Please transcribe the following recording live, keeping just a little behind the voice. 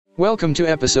Welcome to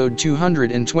episode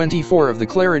 224 of the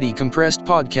Clarity Compressed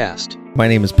podcast. My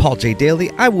name is Paul J.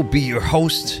 Daly. I will be your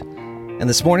host. And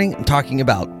this morning, I'm talking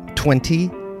about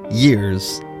 20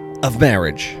 years of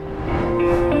marriage.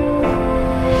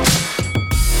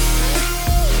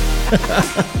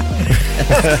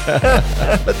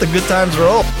 Let the good times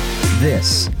roll.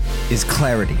 This is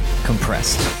Clarity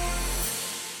Compressed.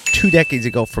 2 decades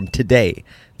ago from today,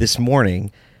 this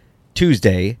morning,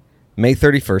 Tuesday, May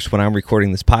 31st, when I'm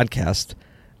recording this podcast,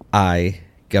 I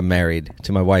got married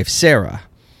to my wife, Sarah.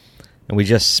 And we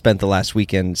just spent the last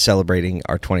weekend celebrating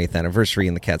our 20th anniversary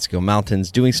in the Catskill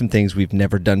Mountains, doing some things we've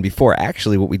never done before.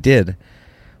 Actually, what we did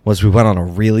was we went on a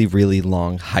really, really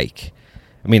long hike.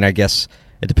 I mean, I guess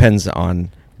it depends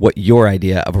on what your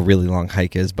idea of a really long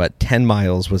hike is, but 10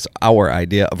 miles was our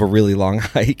idea of a really long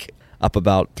hike, up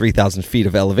about 3,000 feet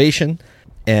of elevation.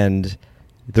 And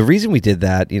the reason we did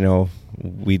that,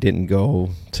 we didn't go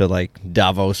to like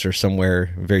Davos or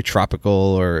somewhere very tropical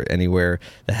or anywhere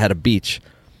that had a beach.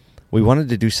 We wanted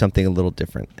to do something a little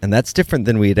different. And that's different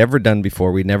than we had ever done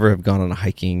before. We never have gone on a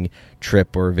hiking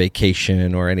trip or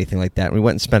vacation or anything like that. We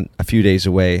went and spent a few days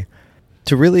away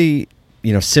to really,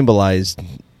 symbolize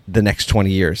the next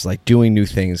 20 years, like doing new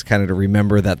things, kind of to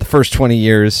remember that the first 20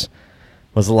 years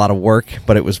was a lot of work,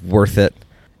 but it was worth it.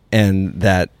 And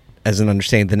that as an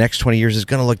understanding, the next 20 years is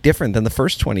going to look different than the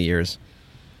first 20 years.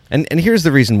 And here's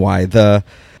the reason why. The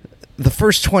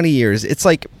first 20 years, it's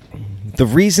like the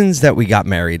reasons that we got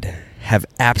married have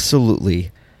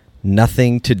absolutely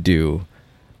nothing to do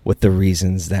with the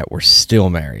reasons that we're still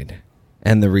married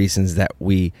and the reasons that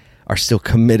we are still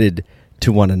committed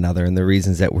to one another and the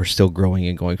reasons that we're still growing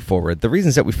and going forward. The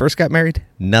reasons that we first got married,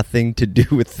 nothing to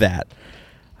do with that.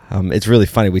 It's really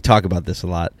funny. We talk about this a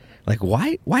lot. Like,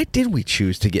 why did we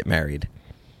choose to get married?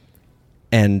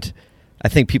 And I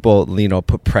think people,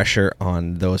 put pressure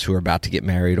on those who are about to get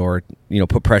married or,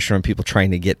 put pressure on people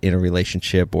trying to get in a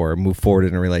relationship or move forward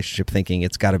in a relationship thinking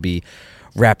it's got to be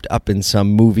wrapped up in some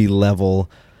movie-level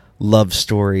love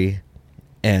story.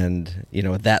 And,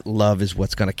 that love is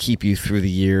what's going to keep you through the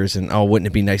years. And, wouldn't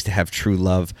it be nice to have true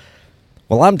love?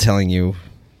 Well, I'm telling you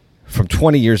from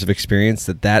 20 years of experience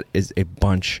that is a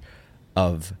bunch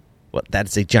of, that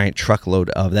is a giant truckload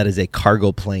of, that is a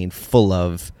cargo plane full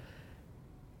of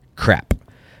crap.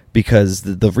 Because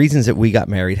the reasons that we got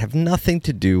married have nothing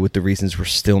to do with the reasons we're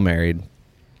still married.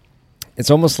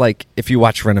 It's almost like if you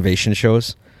watch renovation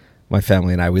shows, my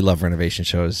family and I, we love renovation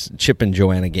shows. Chip and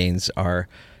Joanna Gaines are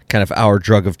kind of our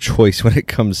drug of choice when it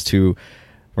comes to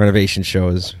renovation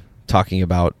shows, talking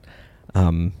about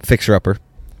Fixer Upper,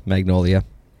 Magnolia.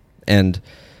 And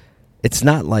it's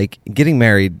not like getting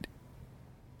married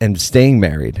and staying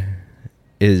married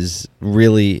is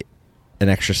really an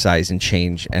exercise in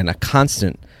change and a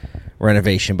constant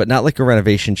renovation, but not like a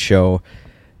renovation show,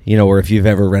 or if you've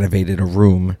ever renovated a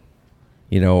room,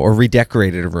 or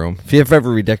redecorated a room. If you've ever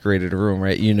redecorated a room,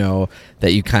 right,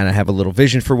 that you kind of have a little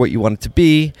vision for what you want it to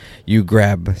be. You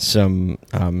grab some,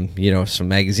 some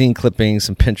magazine clippings,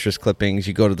 some Pinterest clippings.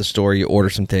 You go to the store, you order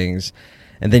some things,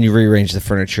 and then you rearrange the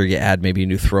furniture. You add maybe a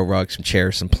new throw rug, some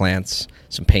chairs, some plants,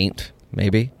 some paint,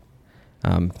 maybe.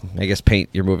 I guess paint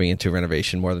you're moving into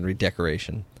renovation more than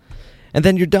redecoration. And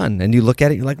then you're done, and you look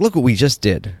at it, you're like, look what we just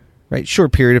did, right?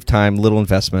 Short period of time, little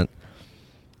investment.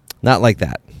 Not like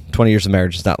that. 20 years of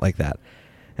marriage is not like that.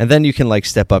 And then you can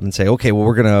step up and say, okay, well,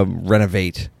 we're going to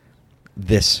renovate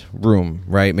this room,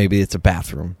 right? Maybe it's a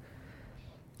bathroom.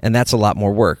 And that's a lot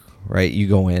more work, right? You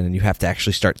go in and you have to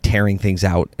actually start tearing things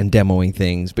out and demoing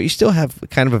things, but you still have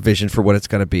kind of a vision for what it's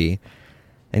going to be.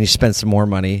 And you spend some more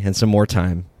money and some more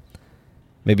time.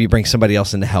 Maybe you bring somebody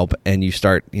else in to help and you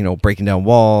start, breaking down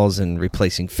walls and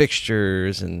replacing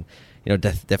fixtures and,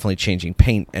 definitely changing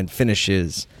paint and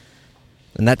finishes.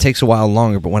 And that takes a while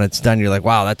longer, but when it's done, you're like,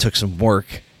 wow, that took some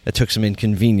work. That took some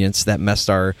inconvenience. That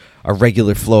messed our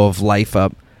regular flow of life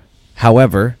up.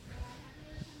 However,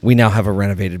 we now have a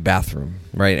renovated bathroom,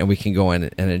 right? And we can go in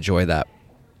and enjoy that.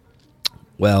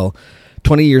 Well,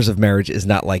 20 years of marriage is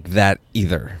not like that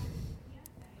either.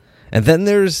 And then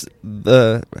there's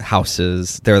the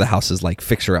houses. There are the houses like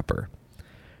Fixer Upper,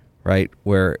 right?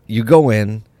 Where you go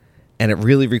in and it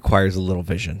really requires a little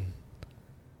vision.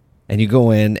 And you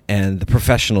go in and the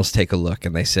professionals take a look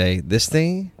and they say, this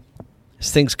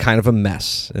thing's kind of a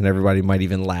mess. And everybody might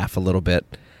even laugh a little bit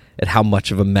at how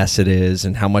much of a mess it is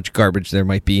and how much garbage there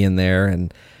might be in there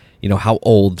and, how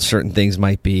old certain things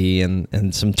might be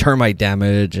and some termite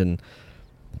damage.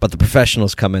 But the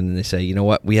professionals come in and they say, you know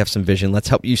what, we have some vision. Let's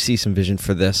help you see some vision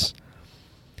for this.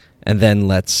 And then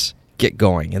let's get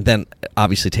going. And then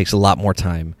obviously it takes a lot more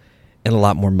time and a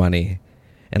lot more money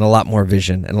and a lot more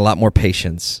vision and a lot more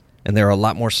patience and there are a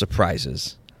lot more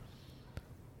surprises.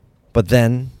 But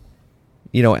then,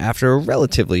 after a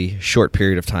relatively short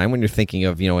period of time, when you're thinking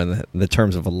of, in the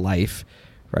terms of a life,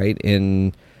 right,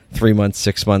 in 3 months,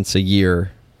 6 months, a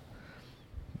year,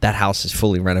 that house is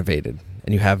fully renovated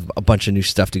and you have a bunch of new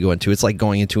stuff to go into. It's like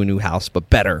going into a new house, but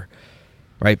better,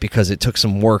 right, because it took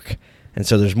some work, and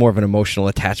so there's more of an emotional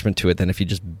attachment to it than if you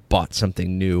just bought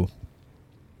something new.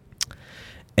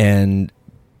 And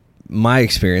my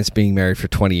experience being married for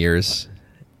 20 years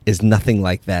is nothing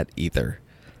like that either.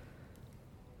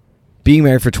 Being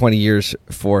married for 20 years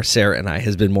for Sarah and I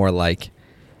has been more like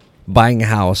buying a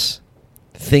house,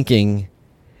 thinking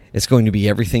it's going to be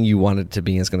everything you want it to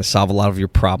be, and it's going to solve a lot of your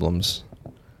problems.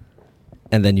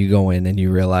 And then you go in and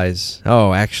you realize,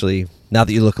 oh, actually, now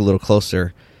that you look a little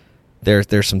closer,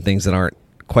 there's some things that aren't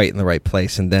quite in the right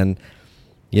place. And then,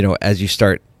 as you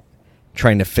start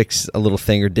trying to fix a little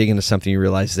thing or dig into something, you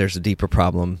realize there's a deeper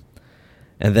problem.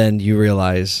 And then you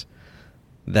realize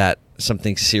that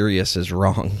something serious is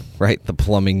wrong, right? The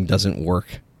plumbing doesn't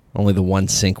work. Only the one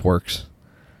sink works.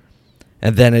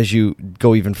 And then as you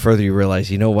go even further, you realize,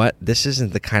 you know what? This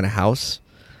isn't the kind of house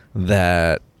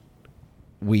that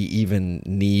we even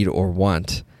need or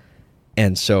want.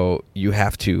 And so you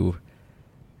have to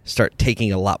start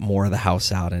taking a lot more of the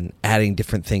house out and adding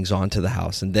different things onto the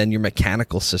house. And then your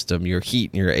mechanical system, your heat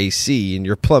and your AC and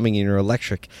your plumbing and your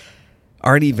electric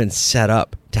aren't even set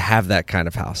up to have that kind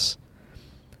of house.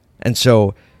 And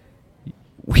so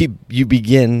you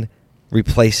begin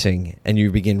replacing and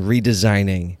you begin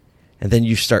redesigning, and then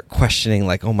you start questioning,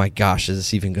 like, oh my gosh, is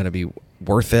this even going to be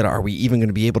worth it? Are we even going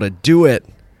to be able to do it?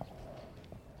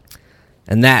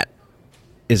 And that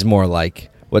is more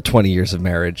like what 20 years of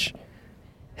marriage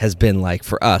has been like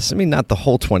for us. I mean, not the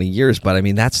whole 20 years, but I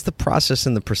mean, that's the process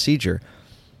and the procedure.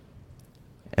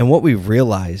 And what we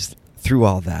realized through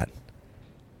all that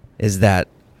is that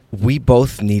we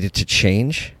both needed to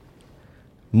change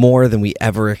more than we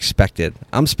ever expected.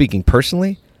 I'm speaking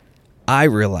personally. I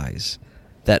realize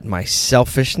that my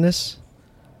selfishness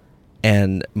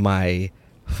and my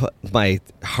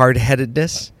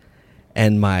hard-headedness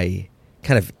and my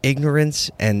kind of ignorance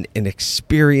and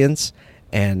inexperience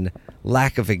and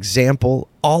lack of example,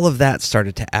 all of that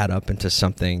started to add up into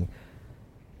something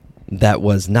that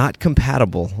was not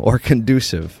compatible or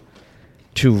conducive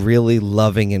to really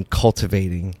loving and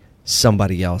cultivating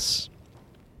somebody else.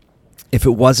 If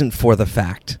it wasn't for the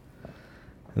fact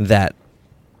that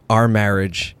our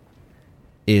marriage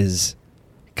is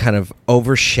kind of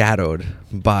overshadowed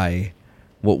by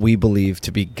what we believe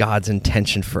to be God's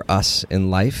intention for us in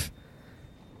life,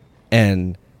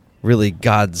 and really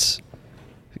God's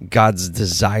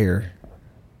desire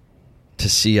to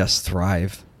see us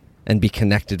thrive and be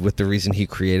connected with the reason he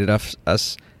created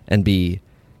us and be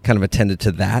kind of attended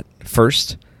to that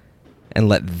first and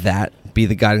let that be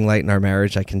the guiding light in our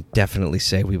marriage, I can definitely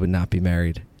say we would not be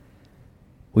married.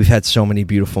 We've had so many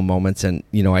beautiful moments, and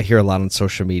I hear a lot on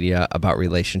social media about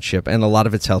relationship, and a lot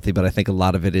of it's healthy, but I think a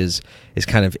lot of it is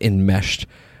kind of enmeshed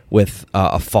with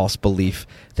a false belief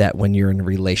that when you're in a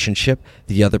relationship,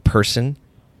 the other person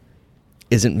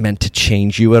isn't meant to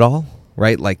change you at all,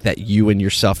 right? Like that you and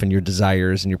yourself and your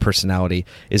desires and your personality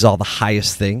is all the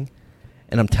highest thing.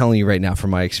 And I'm telling you right now, from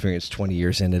my experience 20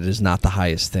 years in, it is not the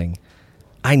highest thing.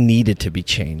 I needed to be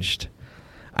changed.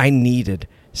 I needed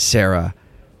Sarah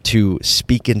to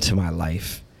speak into my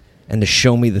life and to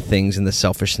show me the things and the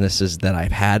selfishnesses that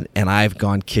I've had, and I've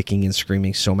gone kicking and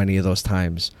screaming so many of those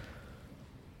times.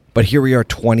 But here we are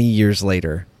 20 years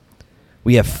later.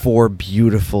 We have 4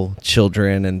 beautiful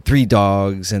children and 3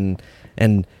 dogs and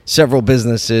several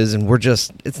businesses, and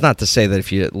it's not to say that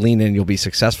if you lean in, you'll be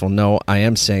successful. No, I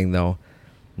am saying, though,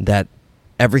 that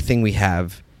everything we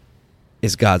have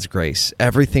is God's grace.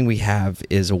 Everything we have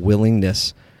is a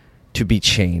willingness to be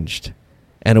changed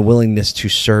and a willingness to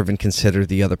serve and consider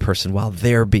the other person while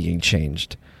they're being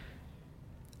changed.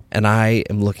 And I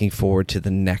am looking forward to the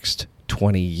next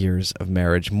 20 years of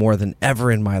marriage more than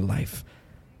ever in my life.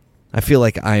 I feel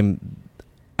like I'm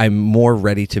more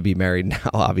ready to be married now,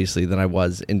 obviously, than I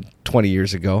was 20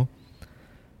 years ago.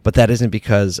 But that isn't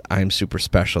because I'm super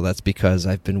special. That's because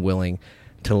I've been willing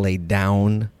to lay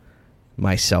down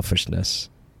my selfishness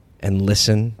and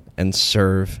listen and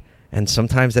serve. And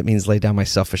sometimes that means lay down my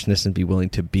selfishness and be willing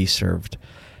to be served.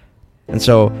 And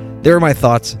so there are my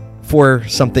thoughts for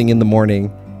something in the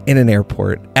morning in an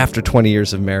airport after 20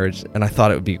 years of marriage. And I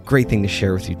thought it would be a great thing to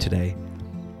share with you today.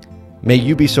 May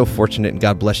you be so fortunate and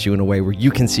God bless you in a way where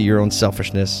you can see your own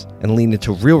selfishness and lean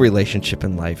into real relationship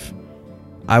in life.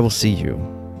 I will see you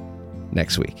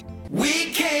next week.